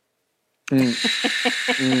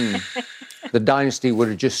 The dynasty would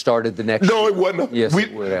have just started the next year. No, it wasn't. Yes,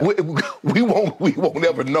 it would have. We won't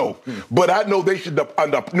ever know. But I know they should.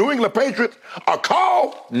 The New England Patriots, a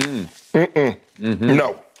call.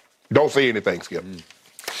 No, don't say anything, Skip.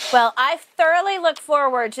 Well, I thoroughly look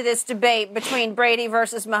forward to this debate between Brady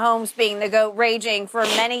versus Mahomes being the GOAT raging for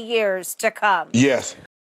many years to come. Yes.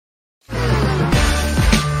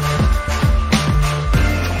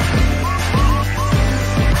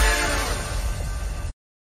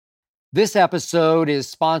 This episode is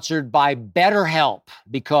sponsored by BetterHelp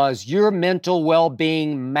because your mental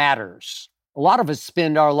well-being matters. A lot of us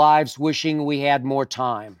spend our lives wishing we had more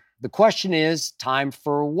time. The question is, time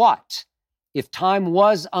for what? If time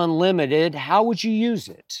was unlimited, how would you use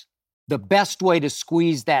it? The best way to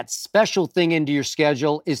squeeze that special thing into your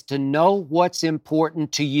schedule is to know what's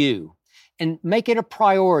important to you and make it a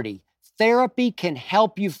priority. Therapy can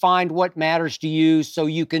help you find what matters to you so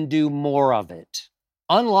you can do more of it.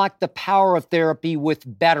 Unlock the power of therapy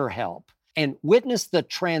with BetterHelp and witness the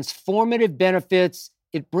transformative benefits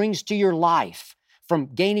it brings to your life, from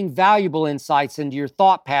gaining valuable insights into your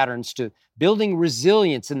thought patterns to building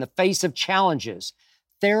resilience in the face of challenges.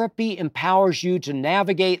 therapy empowers you to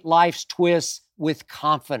navigate life's twists with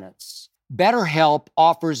confidence. BetterHelp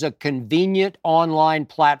offers a convenient online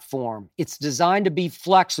platform. It's designed to be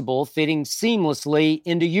flexible, fitting seamlessly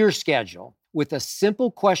into your schedule. With a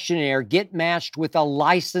simple questionnaire, get matched with a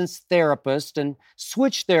licensed therapist and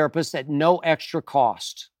switch therapists at no extra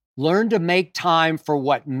cost. Learn to make time for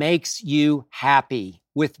what makes you happy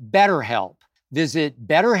with BetterHelp. Visit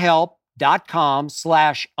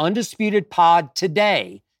BetterHelp.com/UndisputedPod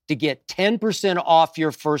today to get 10% off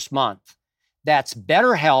your first month. That's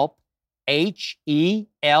BetterHelp,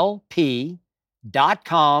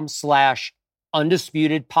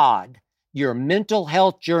 HELP.com/UndisputedPod. Your mental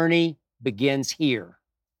health journey begins here.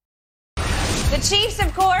 The Chiefs,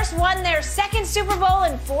 of course, won their second Super Bowl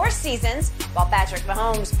in 4 seasons, while Patrick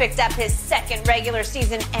Mahomes picked up his second regular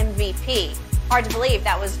season MVP. Hard to believe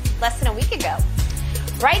that was less than a week ago.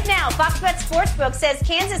 Right now, Fox Bet Sportsbook says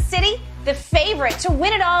Kansas City, the favorite to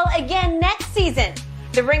win it all again next season.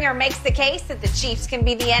 The Ringer makes the case that the Chiefs can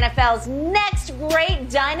be the NFL's next great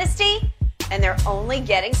dynasty, and they're only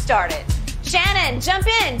getting started. Shannon, jump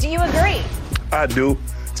in. Do you agree? I do.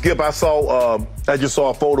 Skip, I just saw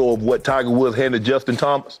a photo of what Tiger Woods handed Justin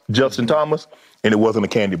Thomas, and it wasn't a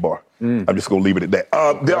candy bar. I'm just going to leave it at that.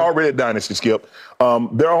 They're already a dynasty, Skip.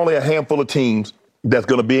 There are only a handful of teams that's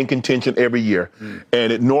going to be in contention every year,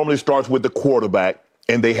 and it normally starts with the quarterback,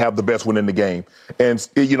 and they have the best one in the game. And,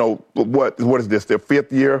 you know, what is this, their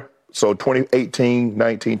 5th year? So 2018,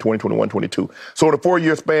 19, 20, 21, 22. So in a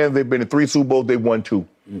 4-year span, they've been in 3 Super Bowls, they won 2.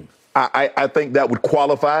 I think that would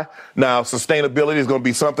qualify. Now, sustainability is going to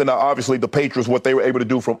be something. Now, obviously, the Patriots, what they were able to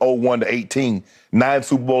do from 01 to 18, 9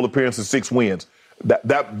 Super Bowl appearances, 6 wins.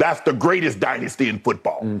 That's the greatest dynasty in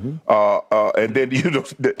football. And then, you know,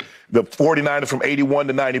 the 49ers from 81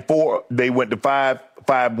 to 94, they went to 5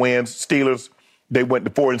 wins. Steelers, they went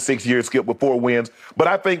to 4 and 6 years, Skip, with 4 wins. But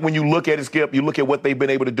I think when you look at it, Skip, you look at what they've been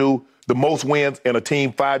able to do, the most wins in a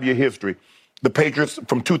team 5-year history. The Patriots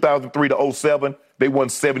from 2003 to 07, they won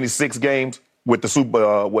 76 games with the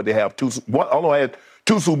Super. What they have I had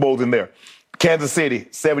 2 Super Bowls in there. Kansas City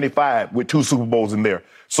 75 with 2 Super Bowls in there.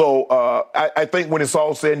 So I think when it's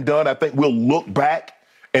all said and done, I think we'll look back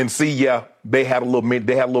and see, yeah, they had a little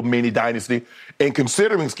mini dynasty. And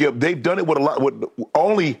considering, Skip, they've done it with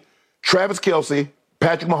only Travis Kelce,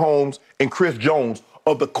 Patrick Mahomes, and Chris Jones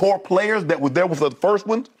of the core players that were there with the first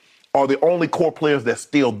ones are the only core players that's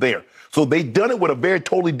still there. So they've done it with a very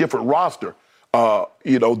totally different roster,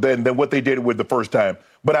 than what they did with the first time.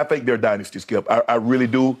 But I think they're dynasty, Skip. I really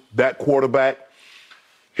do. That quarterback,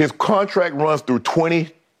 his contract runs through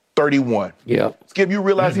 2031. Yeah. Skip, you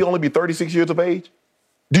realize he'll only be 36 years of age?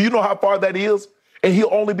 Do you know how far that is? And he'll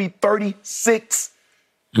only be 36.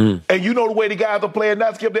 And you know the way the guys are playing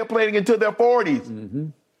now, Skip, they're playing into their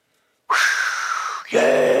 40s.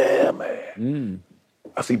 Yeah, man.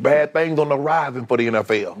 I see bad things on the horizon for the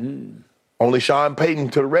NFL. Only Sean Payton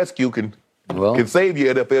to the rescue can save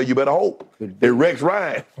you, NFL. You better hope. And Rex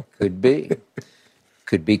Ryan. Could be.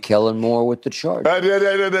 Could be Kellen Moore with the Chargers. Why did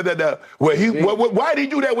he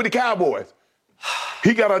do that with the Cowboys?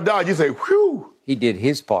 He got a dodge. You say, whew. He did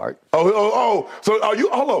his part. So are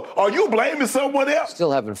you blaming someone else?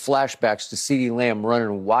 Still having flashbacks to CeeDee Lamb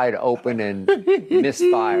running wide open and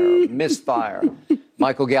misfire.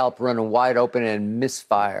 Michael Gallup running wide open and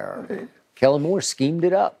misfire. Kellen Moore schemed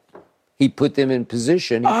it up. He put them in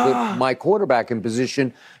position. He put my quarterback in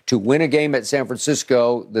position to win a game at San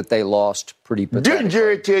Francisco that they lost pretty pathetically. Didn't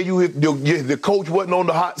Jerry tell you the coach wasn't on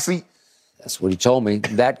the hot seat? That's what he told me.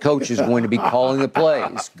 That coach is going to be calling the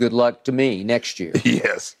plays. Good luck to me next year.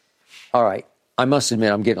 Yes. All right. I must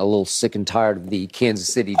admit, I'm getting a little sick and tired of the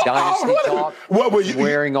Kansas City dynasty talk.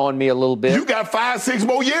 Wearing on me a little bit. You got 5-6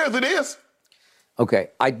 more years of this. Okay.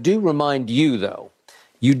 I do remind you, though,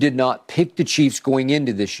 you did not pick the Chiefs going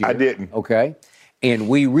into this year. I didn't. Okay. And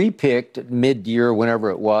we repicked mid-year, whenever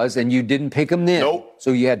it was, and you didn't pick them then. Nope.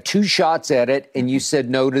 So you had 2 shots at it, and you said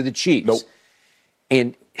no to the Chiefs. Nope.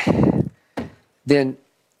 And then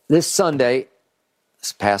this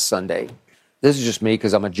past Sunday, this is just me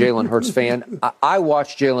because I'm a Jalen Hurts fan. I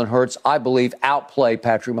watched Jalen Hurts, I believe, outplay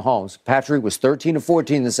Patrick Mahomes. Patrick was 13 of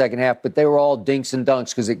 14 in the second half, but they were all dinks and dunks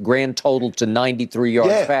because it grand totaled to 93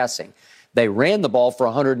 yards passing. They ran the ball for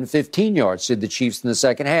 115 yards, did the Chiefs in the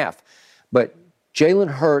second half. But Jalen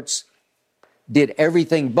Hurts did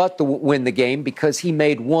everything but win the game because he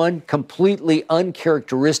made one completely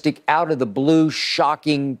uncharacteristic, out-of-the-blue,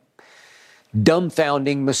 shocking,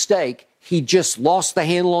 dumbfounding mistake. he just lost the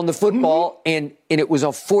handle on the football, and it was a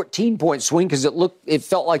 14-point swing because it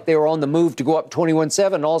felt like they were on the move to go up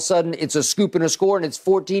 21-7. And all of a sudden, it's a scoop and a score, and it's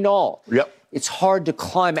 14-all. Yep. It's hard to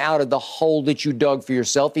climb out of the hole that you dug for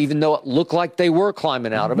yourself, even though it looked like they were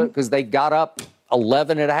climbing out of it because they got up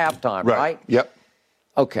 11 at halftime, right? Yep.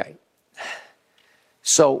 Okay.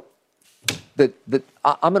 So I'm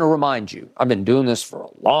going to remind you, I've been doing this for a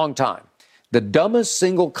long time. The dumbest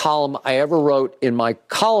single column I ever wrote in my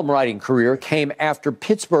column writing career came after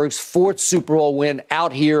Pittsburgh's 4th Super Bowl win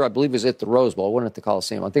out here. I believe it was at the Rose Bowl. It wasn't at the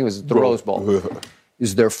Coliseum. I think it was at the Rose Bowl. It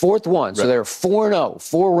was their 4th one. Right. So they're 4-0,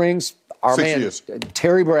 4 rings. Our 6 man, years.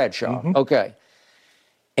 Terry Bradshaw. Okay.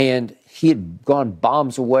 And he had gone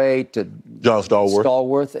bombs away to John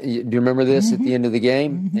Stallworth. Do you remember this at the end of the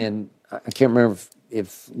game? And I can't remember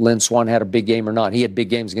if Lynn Swann had a big game or not. He had big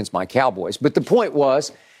games against my Cowboys. But the point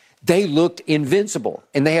was, they looked invincible.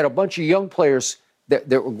 And they had a bunch of young players that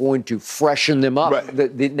were going to freshen them up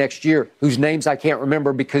the next year, whose names I can't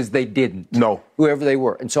remember because they didn't. No. Whoever they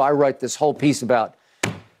were. And so I write this whole piece about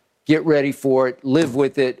get ready for it, live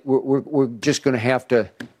with it. We're just going to have to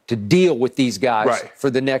deal with these guys for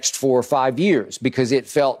the next 4 or 5 years because it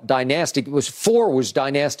felt dynastic. It was 4 was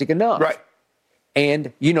dynastic enough. Right.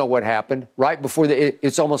 And you know what happened right before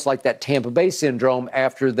it's almost like that Tampa Bay syndrome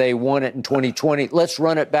after they won it in 2020. Let's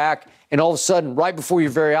run it back. And all of a sudden, right before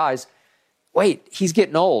your very eyes, wait, he's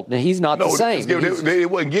getting old. Now, he's not the same. They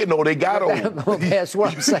wasn't getting old. They got old. That's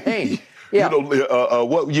what I'm saying. Yeah.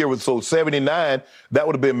 What year was 79? That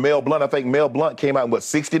would have been Mel Blount. I think Mel Blount came out in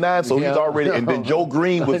 69. So he's already. And then Joe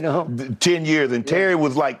Green was 10 years, and Terry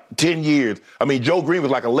was like 10 years. I mean, Joe Green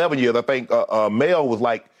was like 11 years. I think Mel was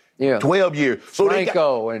like 12 years. So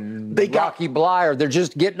Franco and Rocky Blyer, they're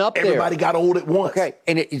just getting up there. Everybody got old at once. Okay,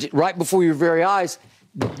 and right before your very eyes,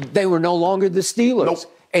 they were no longer the Steelers.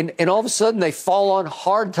 Nope. And all of a sudden, they fall on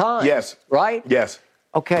hard times. Yes. Right? Yes.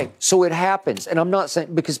 Okay, so it happens. And I'm not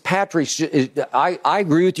saying, because Patrick, I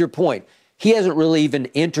agree with your point. He hasn't really even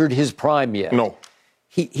entered his prime yet. No.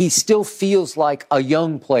 He still feels like a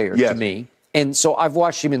young player to me. And so I've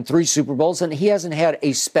watched him in 3 Super Bowls, and he hasn't had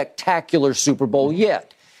a spectacular Super Bowl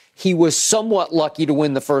yet. He was somewhat lucky to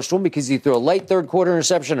win the first one because he threw a late third-quarter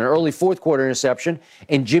interception, an early fourth-quarter interception,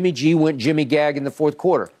 and Jimmy G went Jimmy Gag in the fourth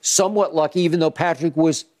quarter. Somewhat lucky, even though Patrick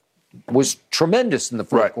was tremendous in the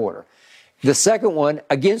fourth quarter. The second one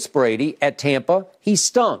against Brady at Tampa, he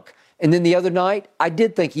stunk. And then the other night, I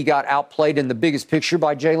did think he got outplayed in the biggest picture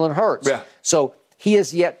by Jalen Hurts. Yeah. So he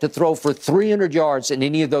has yet to throw for 300 yards in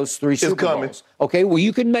any of those 3 Super Bowls. Okay, well,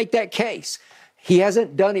 you can make that case. He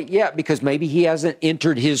hasn't done it yet because maybe he hasn't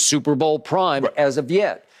entered his Super Bowl prime as of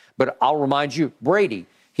yet. But I'll remind you, Brady,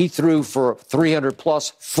 he threw for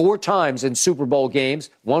 300-plus 4 times in Super Bowl games.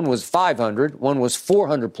 One was 500, one was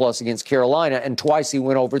 400-plus against Carolina, and twice he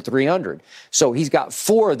went over 300. So he's got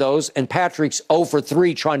 4 of those, and Patrick's 0 for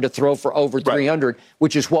 3 trying to throw for over 300,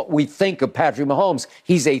 which is what we think of Patrick Mahomes.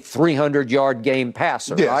 He's a 300-yard game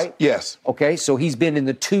passer, right? Yes. Okay, so he's been in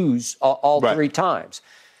the 2s all 3 times.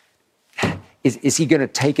 Is he going to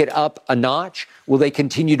take it up a notch? Will they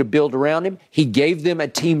continue to build around him? He gave them a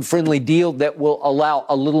team-friendly deal that will allow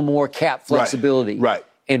a little more cap flexibility. Right.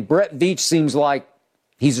 And Brett Veach seems like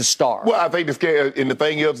he's a star. Well, I think the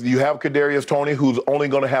thing is, you have Kadarius Toney, who's only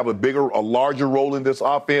going to have a larger role in this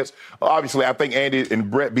offense. Obviously, I think Andy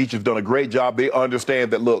and Brett Veach have done a great job. They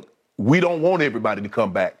understand that, look, we don't want everybody to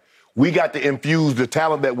come back. We got to infuse the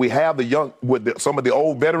talent that we have, some of the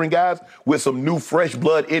old veteran guys, with some new, fresh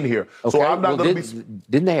blood in here. Okay. So I'm not going to be.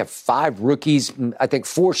 Didn't they have 5 rookies? I think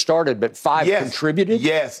 4 started, but 5 contributed.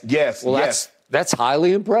 Yes. That's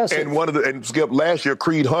highly impressive. And Skip, last year,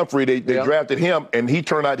 Creed Humphrey, they drafted him, and he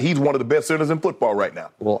turned out he's one of the best centers in football right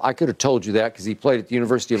now. Well, I could have told you that because he played at the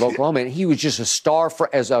University of Oklahoma, and he was just a star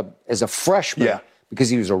as a freshman because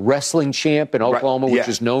he was a wrestling champ in Oklahoma, which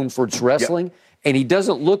is known for its wrestling. Yeah. And he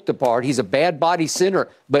doesn't look the part. He's a bad body center,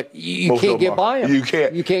 but you can't get by him. You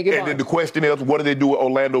can't. You can't get by him. And then the question is, what do they do with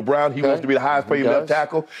Orlando Brown? He wants to be the highest paid left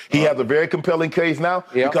tackle. He has a very compelling case now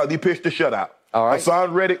because he pitched a shutout. All right.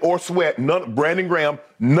 Hassan Reddick or Sweat, Brandon Graham,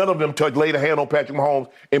 none of them laid a hand on Patrick Mahomes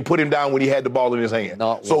and put him down when he had the ball in his hand.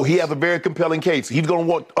 So he has a very compelling case. He's going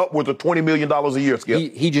to want upwards of $20 million a year,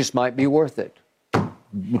 Skip. He just might be worth it.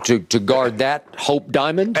 To guard that Hope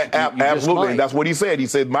Diamond? Absolutely. And that's what he said. He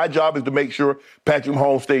said, my job is to make sure Patrick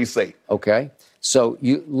Mahomes stays safe. Okay. So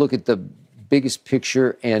you look at the biggest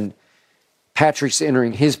picture, and Patrick's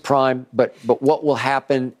entering his prime, but what will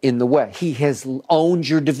happen in the West? He has owned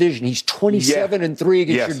your division. He's 27-3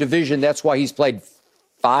 against your division. That's why he's played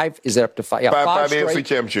 5. Is it up to 5? Yeah, 5 AFC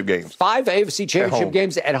championship games. 5 AFC championship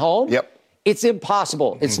games at home? Yep. It's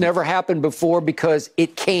impossible. It's never happened before because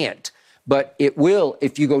it can't. but it will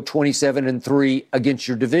if you go 27-3 against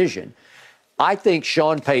your division. I think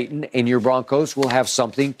Sean Payton and your Broncos will have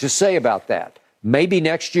something to say about that. Maybe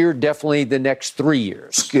next year, definitely the next 3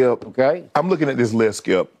 years. Skip, okay? I'm looking at this list,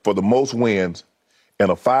 Skip, for the most wins in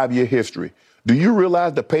a 5-year history. Do you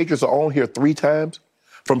realize the Patriots are on here 3 times?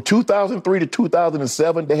 From 2003 to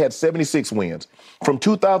 2007, they had 76 wins. From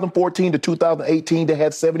 2014 to 2018, they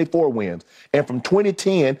had 74 wins. And from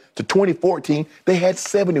 2010 to 2014, they had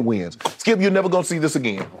 70 wins. Skip, you're never going to see this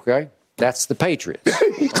again. Okay? That's the Patriots.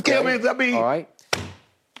 Skip, I mean. All right?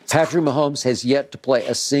 Patrick Mahomes has yet to play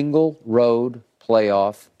a single road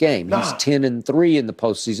playoff game. He's 10-3 in the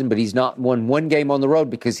postseason, but he's not won one game on the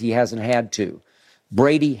road because he hasn't had to.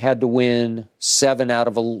 Brady had to win 7 out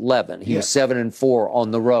of 11. He was 7-4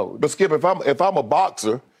 on the road. But Skip, if I'm a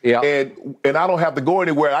boxer and I don't have to go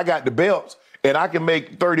anywhere, I got the belts and I can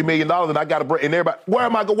make $30 million and I got to break and everybody, why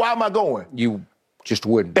am I going? You just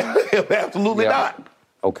wouldn't. Absolutely not.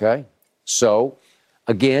 Okay. So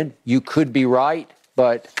again, you could be right,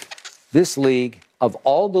 but this league, of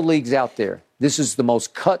all the leagues out there, this is the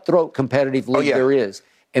most cutthroat competitive league there is.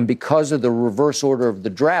 And because of the reverse order of the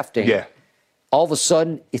drafting, all of a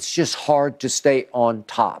sudden, it's just hard to stay on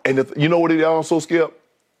top. And you know what it also, Skip?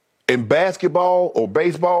 In basketball or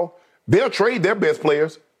baseball, they'll trade their best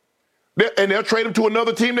players. And they'll trade them to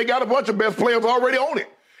another team. They got a bunch of best players already on it.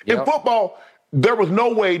 Yep. In football, there was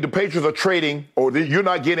no way the Patriots are trading, or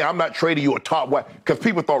I'm not trading you a top wide, because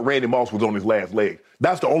people thought Randy Moss was on his last leg.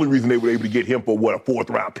 That's the only reason they were able to get him for, a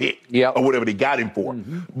 4th-round pick or whatever they got him for.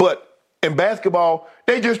 But in basketball,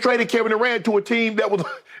 they just traded Kevin Durant to a team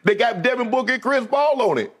they got Devin Booker and Chris Paul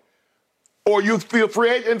on it. Or you feel free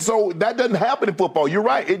agent. And so that doesn't happen in football. You're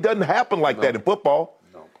right. It doesn't happen like that in football.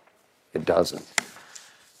 No, it doesn't.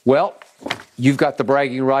 Well, you've got the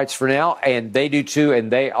bragging rights for now, and they do too,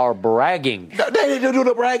 and they are bragging. They do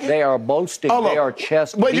the bragging? They are boasting. They are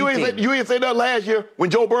chest beating. But you ain't say that last year when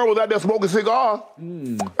Joe Burrow was out there smoking cigars.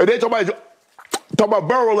 And they talking about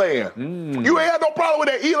Burrow land. You ain't had no problem with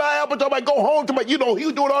that. Eli Apple talking about go home. He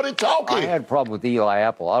was doing all this talking. I had a problem with Eli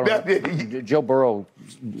Apple. I don't know. Joe Burrow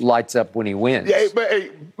lights up when he wins. Yeah, but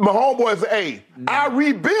my homeboy said, our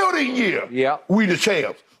rebuilding year, we the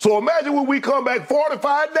champs. So imagine when we come back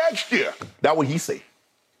 45 next year. That's what he said.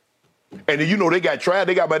 And then they got tried.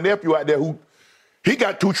 They got my nephew out there he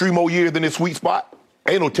got 2-3 more years in his sweet spot.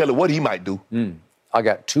 Ain't no telling what he might do. I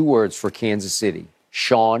got 2 words for Kansas City.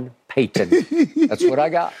 Sean Payton. That's what I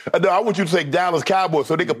got. No, I want you to say Dallas Cowboys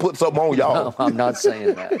so they can put something on y'all. No, I'm not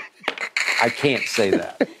saying that. I can't say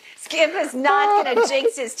that. Skip is not going to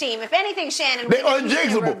jinx his team. If anything, Shannon, they're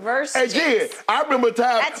unjinxable. Reverse jinx. I remember a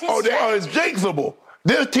time. They're unjinxable.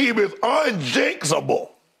 This team is unjinxable.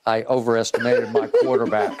 I overestimated my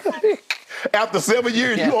quarterback. After 7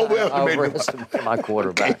 years, you overestimated my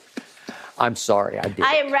quarterback. I'm sorry, I did.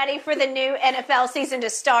 I am ready for the new NFL season to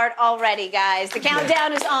start already, guys. The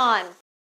countdown is on.